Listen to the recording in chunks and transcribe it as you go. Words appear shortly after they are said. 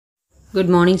Good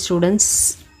morning students.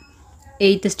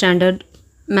 8th standard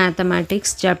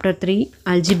mathematics chapter 3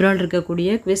 algebra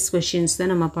இருக்கக்கூடிய quiz questions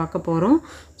தான் நம்ம பார்க்க போறோம்.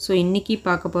 So இன்னைக்கு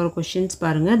பார்க்க போற questions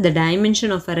பாருங்க. The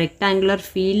dimension of a rectangular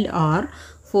field are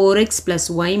 4x plus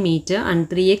y meter and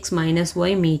 3x minus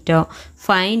y meter.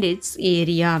 Find its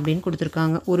area அப்படின்னு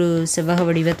கொடுத்திருக்காங்க. ஒரு செவ்வக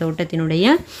வடிவ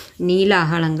தோட்டத்தினுடைய நீள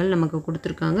அகலங்கள் நமக்கு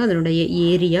கொடுத்திருக்காங்க. அதனுடைய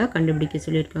ஏரியா கண்டுபிடிக்க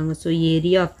சொல்லியிருக்காங்க. So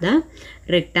area of the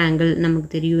rectangle நமக்கு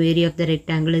தெரியும் area of the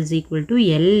rectangle is equal to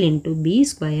L into B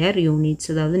square units.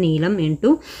 அதாவது நீளம் into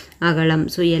அகலம்.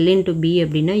 So L into B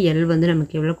அப்படின்னா L வந்து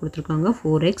நமக்கு எவ்வளவு கொடுத்திருக்காங்க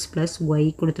 4x plus y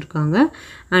கொடுத்திருக்காங்க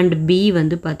and B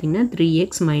வந்து பாத்தீங்கன்னா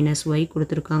 3x minus y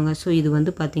கொடுத்திருக்காங்க. So இது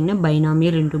வந்து பாத்தீங்கன்னா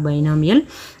binomial into binomial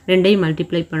ரெண்டையும்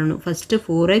மல்டிப்ளை பண்ணனும். First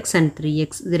 4x and 3x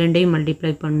இது ரெண்டையும்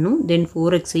மல்டிப்ளை பண்ணனும். Then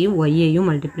 4x ஐயும் y ஐயும்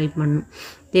மல்டிப்ளை பண்ணனும்.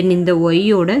 Then இந்த y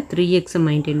ஓட 3x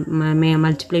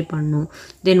மல்டிப்ளை பண்ணனும்.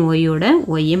 Then y ஓட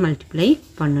y மல்டிப்ளை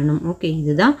பண்ணனும். ஓகே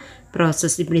இதுதான்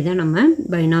process. இப்படி தான் நம்ம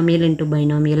binomial into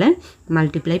binomial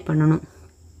மல்டிப்ளை பண்ணனும்.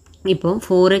 இப்போ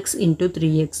 4x into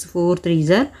 3x 4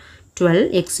 3s are 12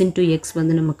 x into x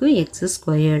வந்து நமக்கு x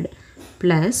squared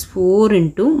plus 4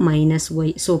 into minus y.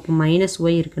 So minus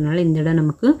y இருக்கனால இந்த இடம்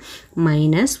நமக்கு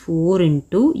minus 4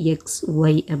 into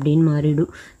xy அப்படின்னு மாறிடும்.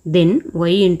 Then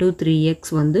y into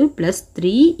 3x வந்து plus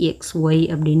 3xy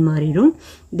அப்படின்னு மாறிடும்.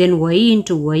 Then y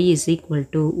into y is equal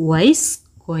to y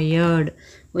squared.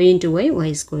 y into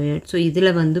y squared. So இதில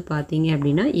வந்து பாத்தீங்க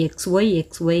அப்படின்னா xy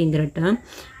என்கிற term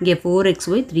இங்கே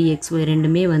 4xy 3xy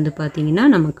ரெண்டுமே வந்து பாத்தீங்கன்னா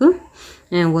நமக்கு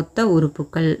ஒத்த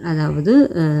உறுப்புகள் அதாவது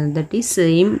that is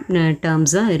same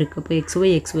terms தான் இருக்கு. அப்போ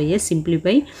xy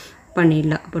சிம்பிளிஃபை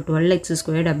பண்ணிடலாம். அப்போ 12x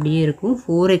squared அப்படியே இருக்கும்.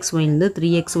 4xy இருந்து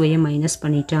 3xy மைனஸ்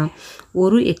பண்ணிட்டா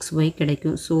ஒரு xy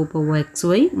கிடைக்கும். ஸோ இப்போ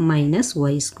xy minus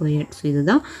y squared. So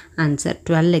இதுதான் answer.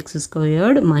 12x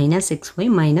squared minus xy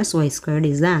minus y squared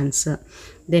is the answer.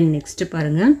 Then next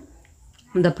பாருங்க.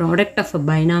 The product of a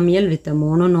binomial with a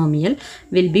mononomial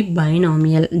will be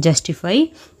binomial. Justify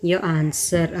your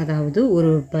answer. அதாவது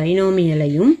ஒரு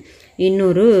binomialையும்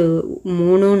இன்னொரு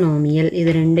mononomial இது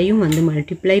ரெண்டையும் வந்து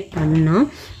multiply பண்ணா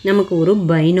நமக்கு ஒரு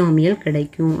binomial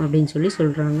கிடைக்கும் அப்படின்னு சொல்லி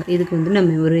சொல்றாங்க. இதுக்கு வந்து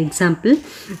நம்ம ஒரு எக்ஸாம்பிள்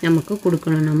நமக்கு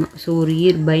கொடுக்கணும் நம்ம. சோ ஒரு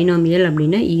binomial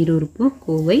அப்படினா ஈருறுப்பு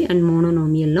கோவை and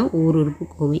mononomialனா ஓருறுப்பு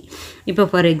கோவை. இப்போ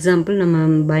ஃபார் எக்ஸாம்பிள் நம்ம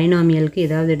binomialக்கு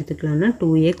ஏதாவது எடுத்துக்கலாம்னா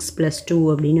 2x + 2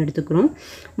 அப்படினு எடுத்துக்கிறோம்.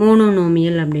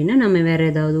 mononomial அப்படினா நம்ம வேற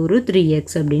ஏதாவது ஒரு 3x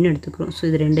அப்படினு எடுத்துக்கிறோம். சோ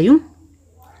இது ரெண்டையும்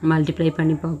மல்டிப்ளை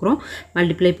பண்ணி பார்க்குறோம்.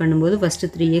 மல்டிப்ளை பண்ணும்போது ஃபர்ஸ்ட்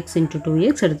 3x into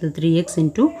 2x அடுத்து 3x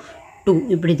into 2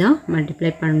 இப்படி தான்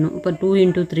மல்டிப்ளை பண்ணனும். இப்போ 2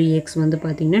 into 3x வந்து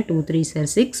பாத்தீங்கன்னா 2 3s are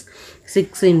 6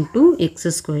 6 into x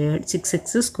squared 6x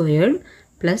squared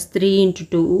plus 3 into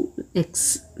 2x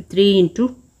 3 into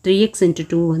 3x into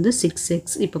 2 வந்து 6x.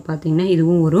 இப்போ பாத்தீங்கன்னா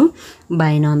இதுவும் ஒரு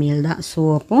binomial தான். ஸோ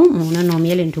அப்போ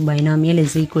monomial into binomial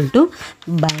is equal to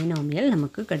binomial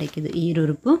நமக்கு கிடைக்குது.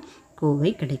 ஈருறுப்பு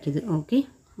கோவை கிடைக்குது.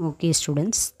 Okay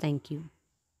students, thank you.